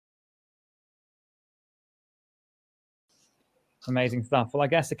Amazing stuff. Well, I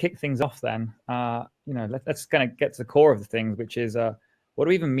guess to kick things off then, let's kind of get to the core of the things, which is what do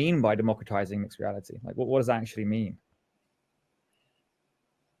we even mean by democratizing mixed reality? Like, what does that actually mean?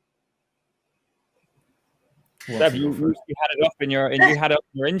 Seb, you had it up in your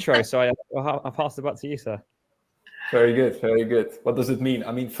intro, so I'll pass the buck to you, sir. Very good, very good. What does it mean?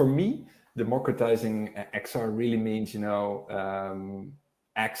 I mean, for me, democratizing XR really means,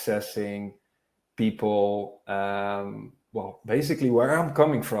 accessing people. Well, basically, where I'm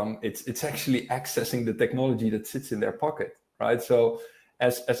coming from, it's actually accessing the technology that sits in their pocket, right? So,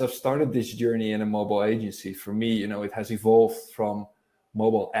 as I've started this journey in a mobile agency, for me, it has evolved from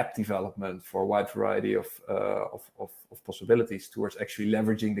mobile app development for a wide variety of possibilities towards actually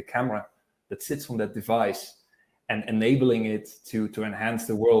leveraging the camera that sits on that device and enabling it to enhance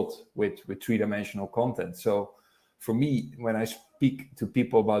the world with three-dimensional content. So for me, when I speak to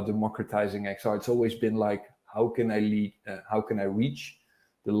people about democratizing XR, it's always been like, how can I reach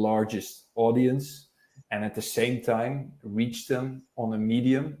the largest audience and at the same time reach them on a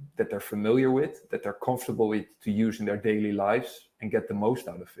medium that they're familiar with, that they're comfortable with to use in their daily lives and get the most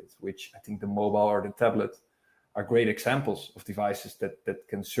out of it, which I think the mobile or the tablet are great examples of devices that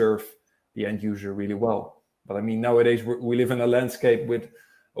can serve the end user really well. But I mean, nowadays we live in a landscape with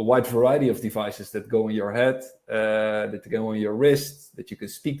a wide variety of devices that go in your head, that go on your wrist, that you can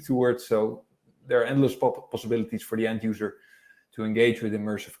speak towards. So there are endless possibilities for the end user to engage with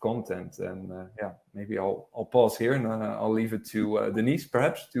immersive content. And maybe I'll pause here and I'll leave it to Denise,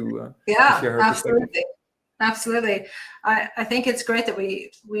 perhaps, to share her perspective. Absolutely. I think it's great that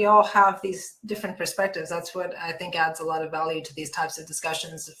we all have these different perspectives. That's what I think adds a lot of value to these types of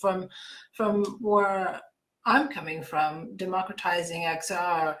discussions. From where I'm coming from, democratizing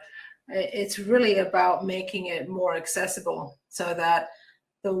XR, it's really about making it more accessible so that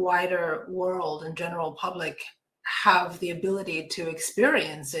the wider world and general public have the ability to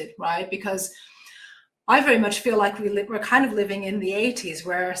experience it, right? Because I very much feel like we're kind of living in the 80s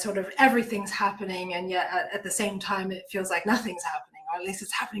where sort of everything's happening, and yet at the same time it feels like nothing's happening, or at least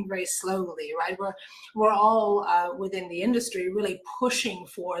it's happening very slowly, right? We're all within the industry really pushing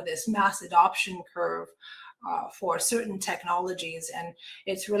for this mass adoption curve for certain technologies, and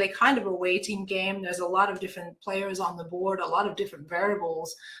it's really kind of a waiting game. There's a lot of different players on the board, a lot of different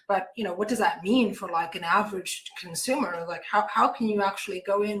variables, but what does that mean for like an average consumer? Like how can you actually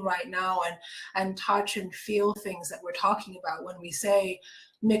go in right now and touch and feel things that we're talking about when we say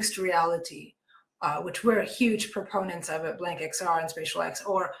mixed reality, which we're huge proponents of at BlankXR and SpatialX,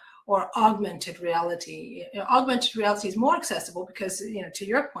 or augmented reality. Augmented reality is more accessible because, to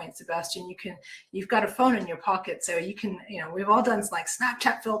your point, Sebastian, you've got a phone in your pocket, so you can, we've all done like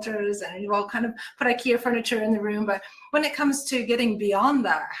Snapchat filters and we've all kind of put IKEA furniture in the room. But when it comes to getting beyond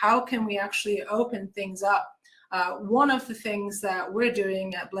that, how can we actually open things up? One of the things that we're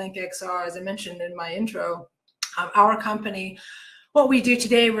doing at BlankXR, as I mentioned in my intro, our company, what we do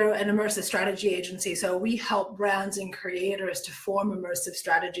today, we're an immersive strategy agency. So we help brands and creators to form immersive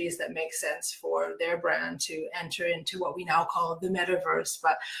strategies that make sense for their brand to enter into what we now call the metaverse.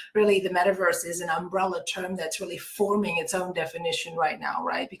 But really, the metaverse is an umbrella term that's really forming its own definition right now,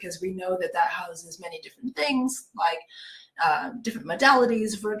 right? Because we know that houses many different things, like different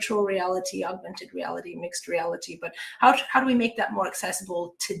modalities, virtual reality, augmented reality, mixed reality. But how do we make that more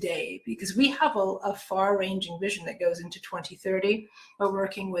accessible today? Because we have a far-ranging vision that goes into 2030. We're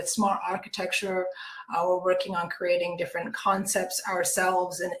working with smart architecture. We're working on creating different concepts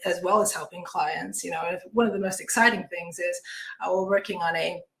ourselves, and as well as helping clients. One of the most exciting things is we're working on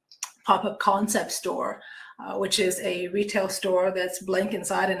a pop-up concept store, which is a retail store that's blank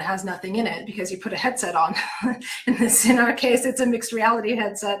inside and has nothing in it because you put a headset on. in our case, it's a mixed reality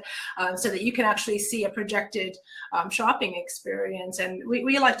headset, so that you can actually see a projected shopping experience. And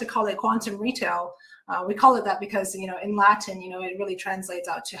we like to call it quantum retail. We call it that because, in Latin, it really translates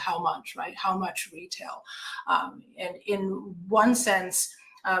out to how much, right? How much retail. And in one sense,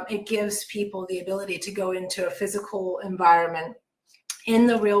 it gives people the ability to go into a physical environment in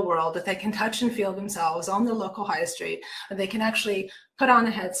the real world that they can touch and feel themselves on the local high street, and they can actually put on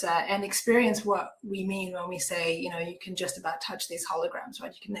a headset and experience what we mean when we say, you can just about touch these holograms,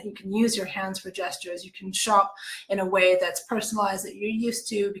 right? You can use your hands for gestures. You can shop in a way that's personalized, that you're used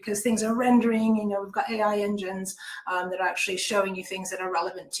to, because things are rendering. We've got AI engines that are actually showing you things that are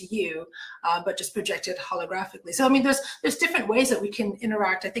relevant to you, but just projected holographically. So, I mean, there's different ways that we can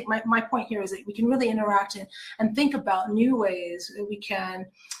interact. I think my point here is that we can really interact and think about new ways that we can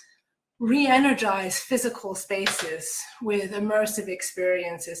re-energize physical spaces with immersive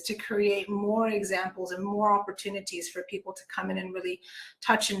experiences to create more examples and more opportunities for people to come in and really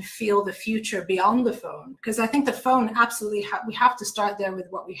touch and feel the future beyond the phone. Because I think the phone, absolutely, we have to start there with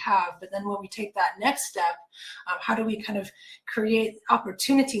what we have, but then when we take that next step, how do we kind of create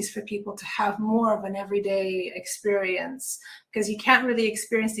opportunities for people to have more of an everyday experience? Because you can't really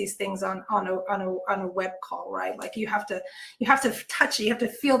experience these things on a web call, right? Like you have to touch it, you have to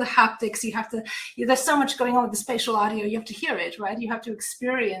feel the haptics, there's so much going on with the spatial audio, you have to hear it, right? You have to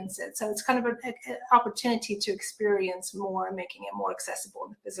experience it. So it's kind of an opportunity to experience more, making it more accessible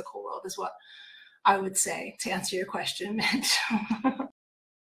in the physical world is what I would say, to answer your question, Mitch.